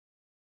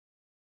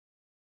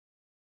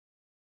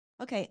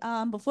Okay,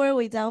 before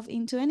we delve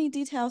into any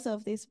details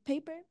of this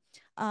paper,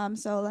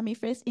 so let me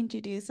first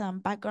introduce some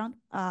background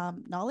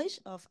knowledge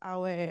of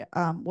our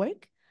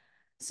work.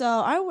 So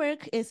our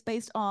work is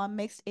based on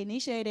mixed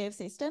initiative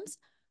systems,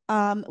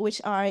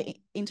 which are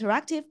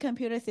interactive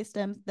computer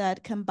systems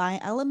that combine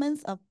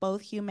elements of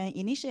both human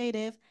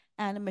initiative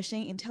and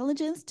machine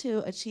intelligence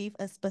to achieve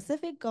a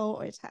specific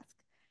goal or task.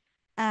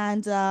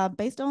 And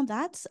based on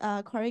that,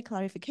 query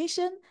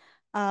clarification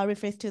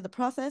refers to the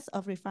process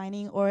of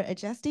refining or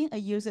adjusting a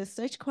user's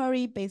search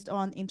query based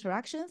on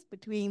interactions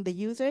between the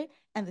user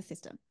and the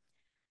system.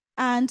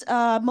 And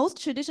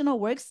most traditional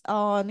works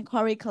on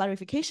query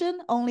clarification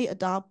only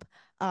adopt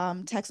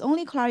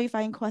text-only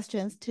clarifying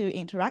questions to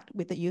interact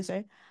with the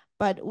user,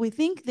 but we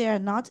think they are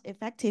not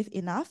effective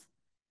enough.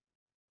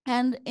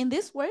 And in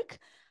this work,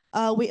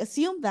 we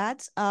assume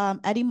that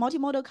adding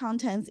multimodal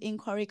contents in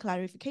query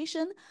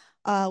clarification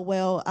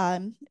will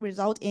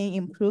result in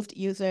improved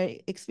user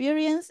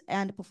experience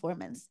and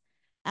performance.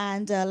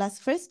 And let's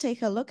first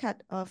take a look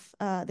at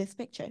this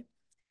picture.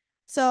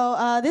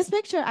 So this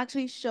picture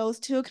actually shows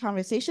two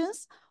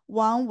conversations,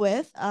 one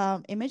with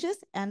images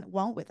and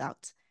one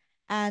without.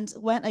 And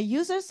when a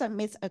user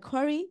submits a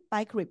query,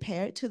 bike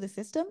repair, to the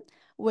system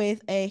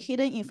with a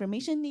hidden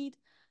information need,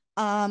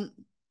 um,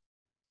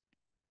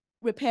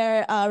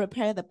 repair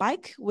the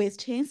bike with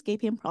chain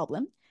skipping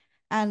problem.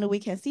 And we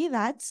can see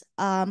that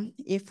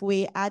if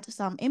we add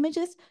some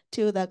images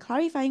to the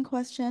clarifying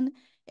question,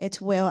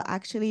 it will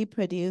actually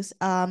produce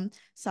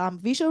some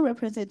visual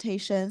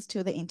representations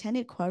to the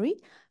intended query,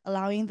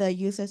 allowing the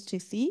users to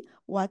see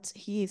what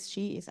he or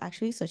she is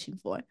actually searching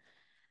for.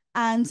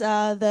 And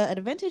the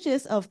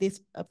advantages of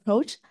this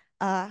approach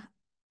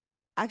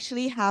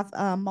actually have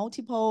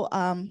multiple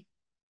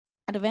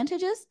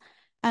advantages.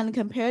 And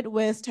compared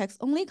with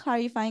text-only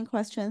clarifying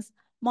questions,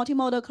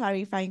 multimodal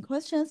clarifying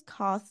questions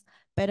cause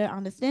better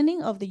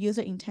understanding of the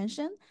user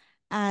intention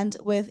and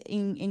with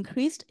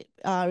increased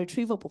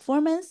retrieval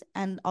performance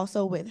and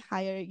also with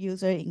higher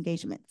user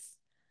engagements.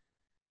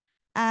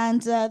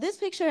 And this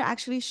picture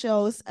actually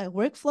shows a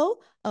workflow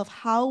of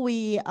how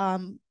we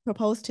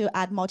propose to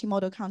add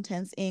multimodal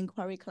contents in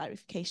query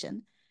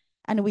clarification.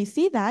 And we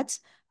see that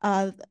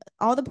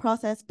all the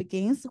process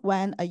begins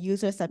when a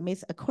user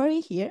submits a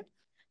query here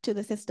to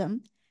the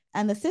system,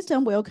 and the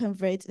system will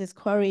convert this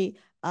query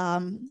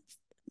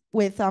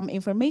with some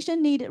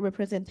information need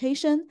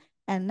representation,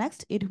 and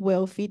next it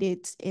will feed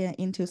it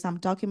into some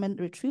document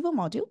retrieval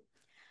module.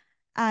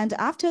 And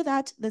after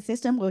that, the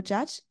system will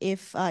judge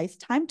if it's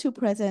time to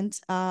present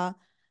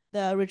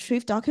the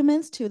retrieved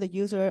documents to the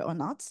user or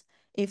not.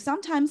 If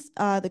sometimes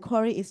the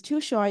query is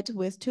too short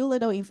with too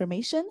little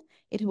information,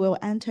 it will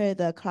enter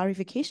the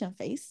clarification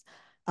phase,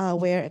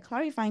 where a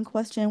clarifying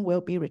question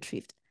will be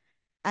retrieved.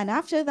 And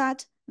after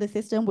that, the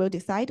system will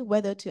decide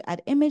whether to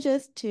add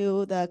images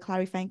to the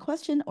clarifying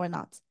question or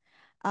not.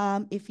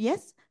 If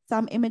yes,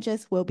 some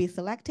images will be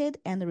selected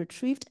and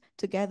retrieved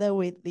together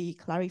with the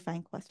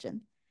clarifying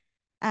question.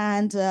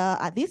 And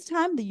at this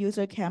time, the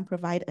user can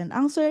provide an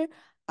answer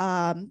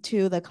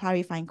to the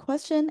clarifying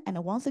question.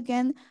 And once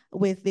again,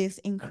 with this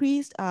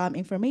increased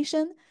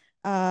information,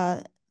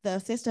 the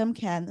system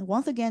can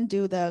once again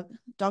do the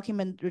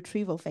document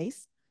retrieval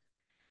phase.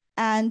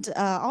 And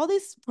all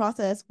this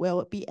process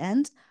will be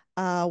end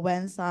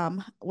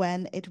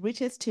when it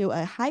reaches to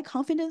a high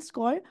confidence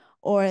score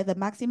or the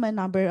maximum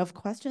number of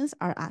questions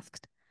are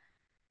asked.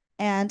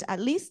 And at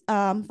least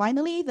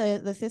finally,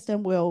 the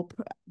system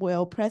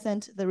will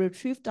present the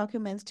retrieved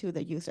documents to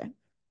the user.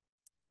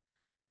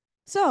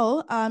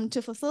 So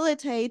to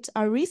facilitate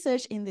our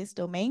research in this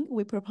domain,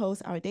 we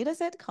propose our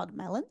dataset called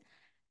MELON.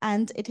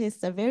 And it is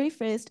the very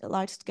first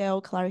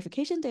large-scale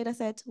clarification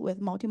dataset with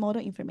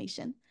multimodal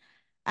information.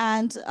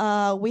 And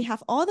we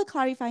have all the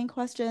clarifying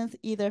questions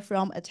either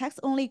from a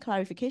text-only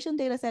clarification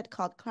dataset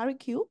called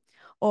ClariQ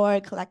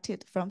or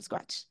collected from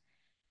scratch.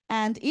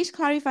 And each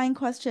clarifying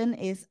question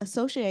is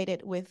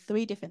associated with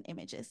 3 different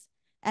images.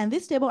 And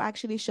this table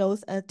actually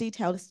shows a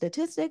detailed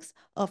statistics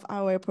of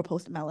our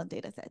proposed MELON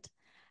dataset.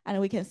 And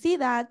we can see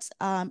that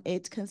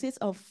it consists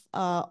of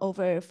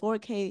over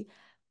 4K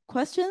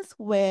questions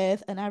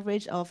with an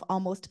average of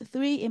almost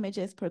 3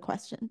 images per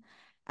question.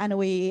 And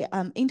we,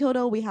 in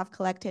total, we have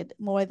collected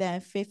more than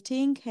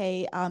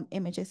 15K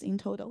images in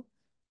total.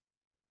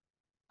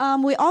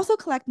 We also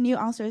collect new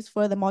answers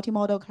for the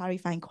multimodal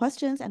clarifying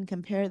questions and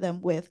compare them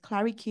with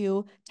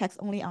ClariQ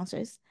text-only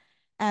answers.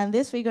 And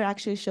this figure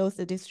actually shows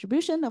the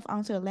distribution of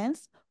answer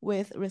lengths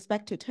with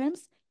respect to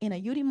terms in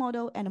a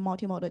unimodal and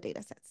multimodal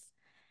datasets.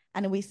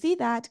 And we see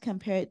that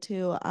compared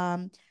to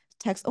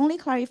text-only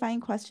clarifying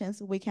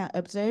questions, we can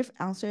observe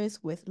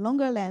answers with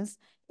longer lengths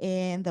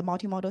in the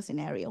multimodal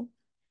scenario.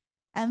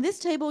 And this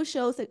table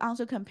shows the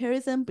answer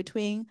comparison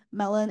between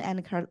MELON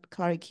and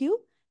ClariQ.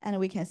 And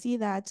we can see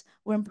that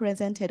when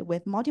presented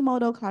with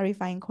multimodal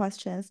clarifying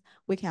questions,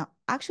 we can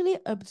actually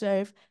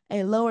observe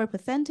a lower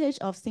percentage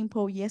of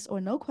simple yes or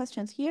no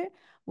questions here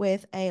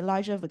with a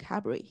larger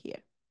vocabulary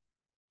here.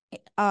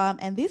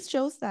 And this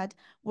shows that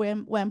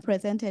when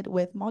presented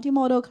with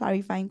multimodal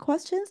clarifying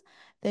questions,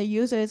 the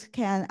users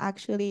can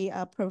actually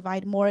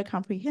provide more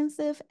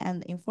comprehensive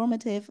and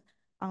informative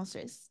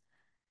answers.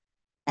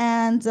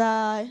 And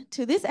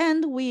to this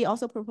end, we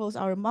also propose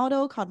our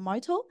model called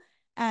Marto.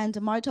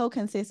 And Marto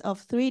consists of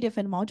 3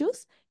 different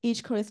modules.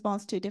 Each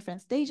corresponds to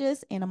different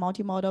stages in a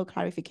multimodal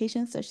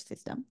clarification search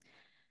system.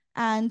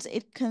 And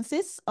it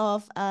consists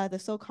of the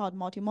so-called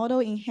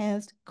multimodal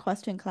enhanced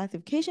question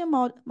classification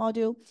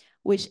module,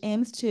 which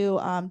aims to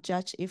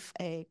judge if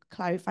a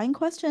clarifying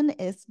question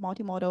is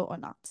multimodal or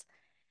not.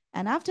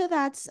 And after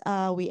that,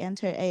 we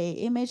enter a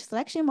image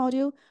selection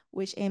module,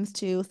 which aims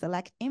to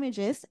select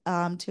images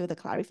to the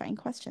clarifying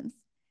questions.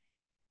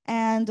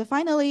 And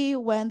finally,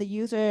 when the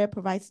user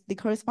provides the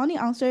corresponding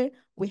answer,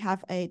 we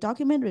have a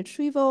document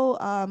retrieval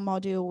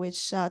module,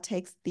 which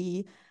takes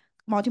the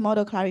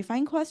multimodal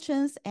clarifying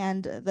questions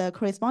and the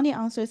corresponding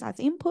answers as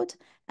input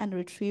and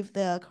retrieve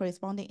the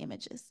corresponding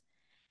images.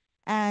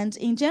 And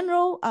in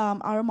general,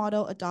 our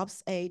model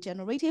adopts a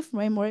generative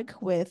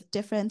framework with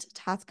different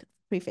task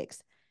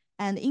prefix.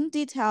 And in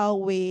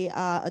detail, we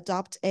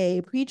adopt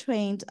a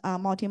pre-trained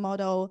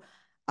multimodal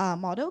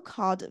model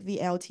called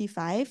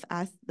VLT5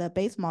 as the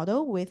base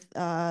model with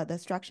the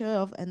structure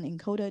of an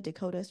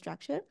encoder-decoder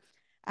structure.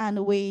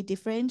 And we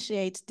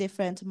differentiate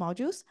different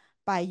modules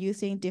by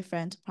using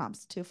different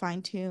prompts to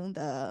fine-tune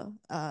the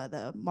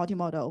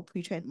multimodal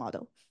pre-trained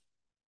model.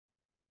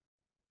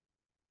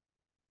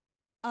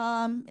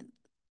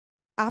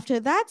 After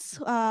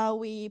that,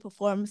 we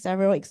perform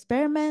several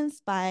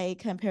experiments by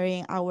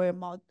comparing our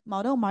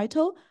model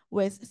Marto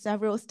with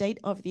several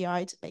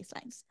state-of-the-art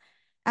baselines.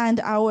 And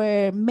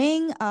our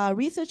main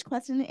research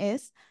question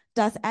is,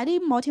 does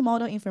adding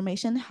multimodal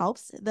information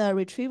helps the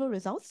retrieval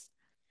results?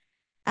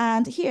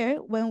 And here,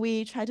 when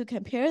we try to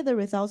compare the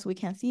results, we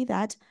can see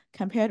that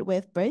compared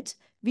with BERT,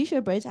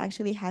 Visual BERT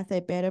actually has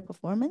a better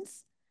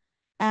performance.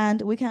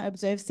 And we can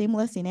observe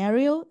similar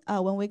scenario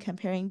when we're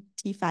comparing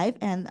T5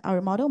 and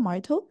our model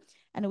Marto.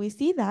 And we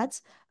see that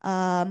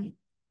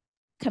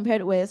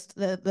compared with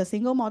the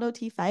single model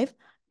T5,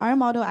 our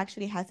model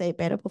actually has a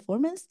better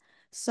performance.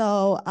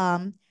 So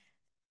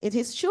it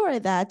is sure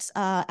that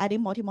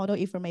adding multimodal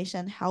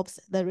information helps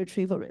the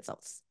retrieval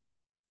results.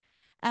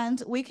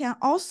 And we can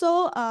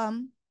also,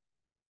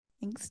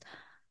 thanks.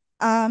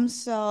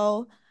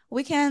 So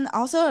we can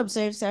also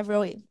observe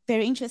several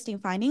very interesting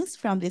findings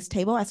from this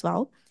table as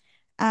well.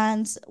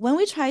 And when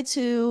we try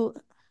to,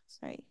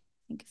 sorry,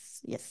 I think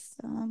it's, yes.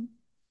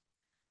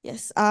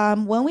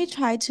 When we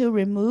try to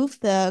remove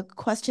the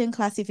question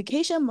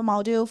classification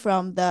module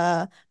from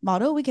the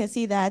model, we can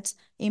see that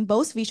in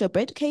both Visual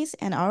BERT case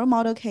and our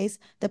model case,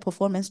 the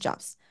performance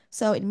drops.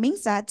 So it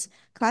means that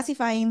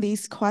classifying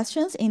these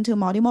questions into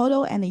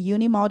multimodal and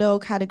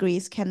unimodal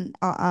categories can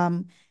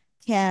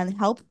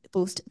help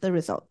boost the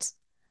results.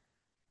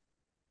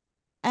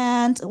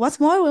 And what's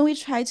more, when we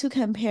try to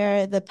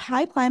compare the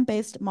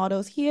pipeline-based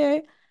models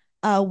here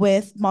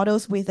with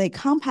models with a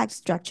compact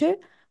structure,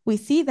 we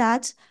see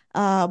that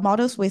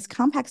models with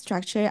compact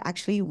structure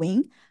actually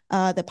win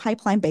the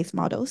pipeline-based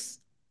models.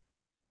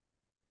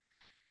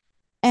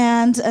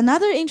 And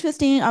another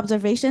interesting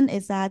observation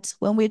is that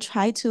when we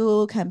try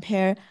to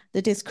compare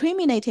the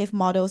discriminative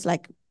models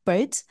like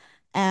BERT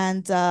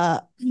and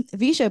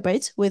Visual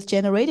BERT with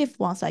generative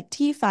ones like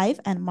T5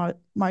 and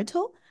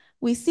Marto,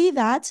 we see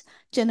that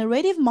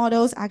generative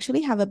models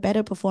actually have a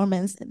better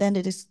performance than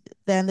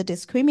the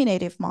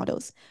discriminative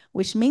models,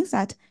 which means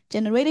that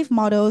generative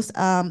models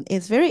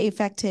is very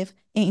effective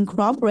in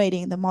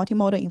incorporating the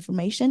multimodal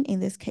information in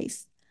this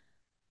case.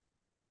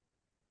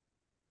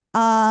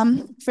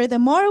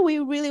 Furthermore, we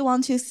really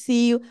want to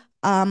see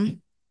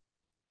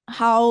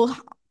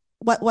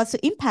what's the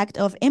impact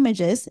of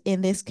images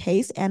in this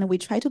case, and we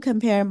try to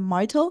compare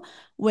Marto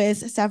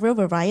with several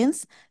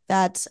variants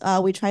that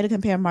we try to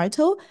compare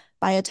Marto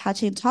by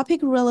attaching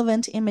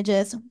topic-relevant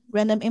images,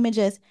 random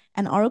images,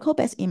 and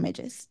oracle-based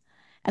images.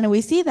 And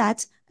we see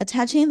that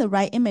attaching the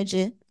right image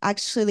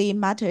actually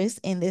matters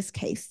in this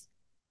case.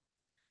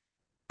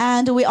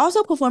 And we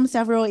also perform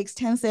several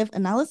extensive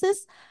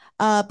analysis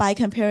by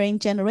comparing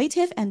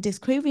generative and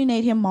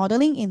discriminative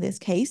modeling in this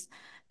case,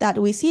 that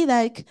we see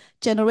that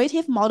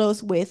generative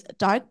models with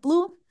dark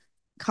blue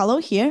color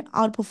here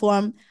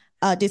outperform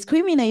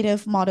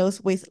discriminative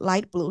models with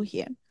light blue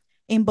here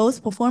in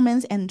both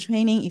performance and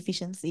training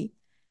efficiency.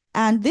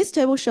 And this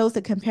table shows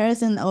the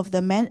comparison of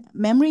the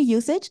memory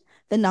usage,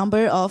 the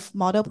number of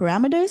model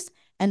parameters,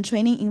 and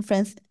training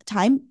inference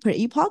time per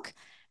epoch.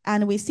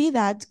 And we see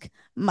that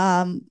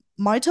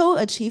Marto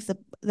achieves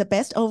the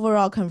best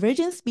overall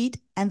convergence speed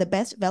and the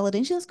best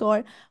validation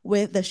score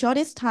with the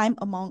shortest time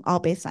among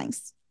all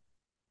baselines.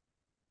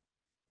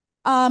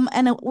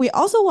 And we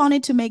also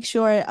wanted to make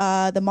sure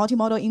the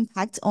multimodal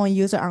impact on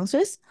user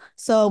answers.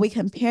 So we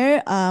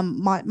compare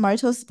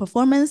Marto's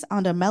performance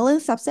on the Melon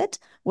subset,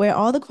 where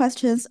all the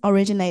questions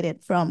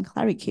originated from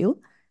ClariQ.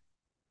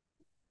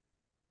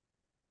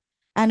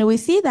 And we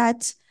see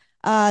that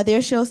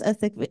there shows a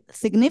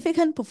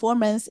significant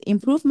performance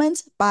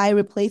improvement by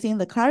replacing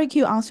the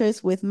ClariQ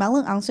answers with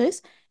Melon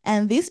answers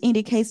And this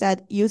indicates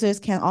that users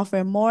can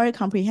offer more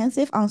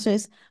comprehensive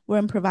answers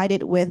when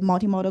provided with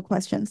multimodal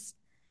questions.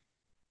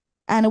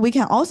 And we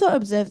can also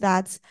observe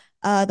that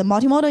the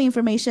multimodal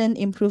information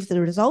improves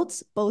the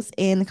results, both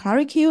in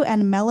ClariQ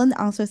and Melon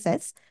answer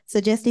sets,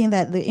 suggesting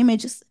that the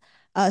images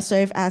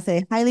serve as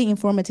a highly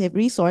informative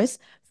resource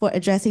for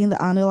addressing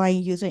the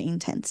underlying user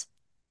intent.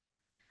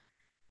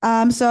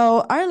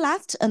 So our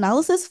last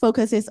analysis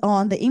focuses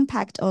on the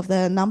impact of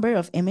the number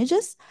of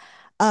images.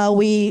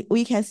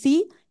 We can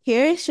see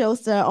here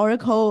shows the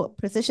Oracle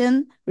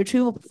precision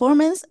retrieval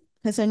performance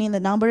concerning the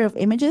number of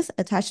images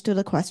attached to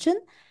the question.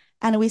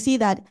 And we see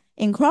that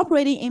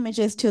incorporating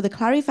images to the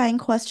clarifying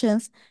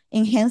questions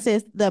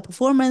enhances the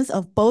performance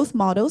of both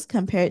models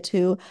compared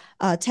to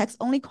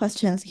text-only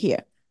questions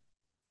here.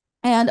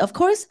 And of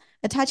course,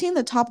 attaching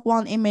the top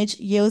one image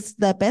yields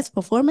the best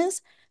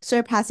performance,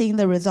 surpassing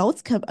the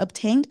results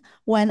obtained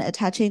when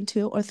attaching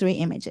 2 or 3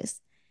 images.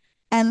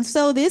 And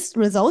so these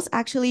results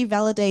actually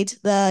validate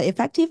the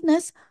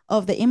effectiveness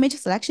of the image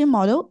selection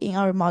model in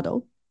our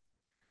model.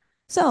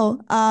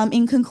 So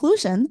in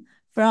conclusion,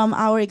 from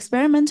our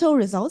experimental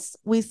results,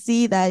 we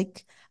see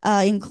that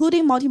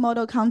including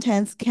multimodal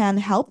contents can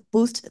help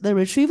boost the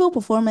retrieval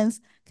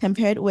performance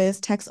compared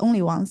with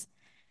text-only ones.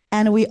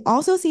 And we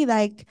also see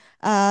that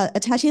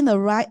attaching the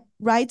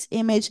right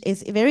image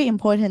is very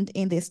important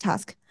in this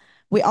task.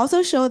 We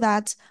also show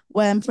that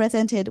when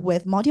presented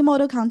with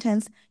multimodal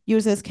contents,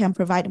 users can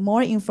provide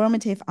more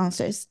informative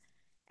answers.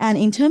 And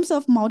in terms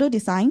of model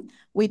design,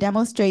 we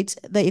demonstrate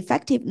the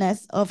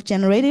effectiveness of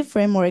generative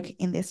framework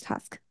in this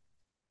task.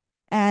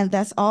 And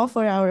that's all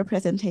for our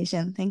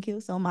presentation. Thank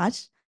you so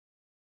much.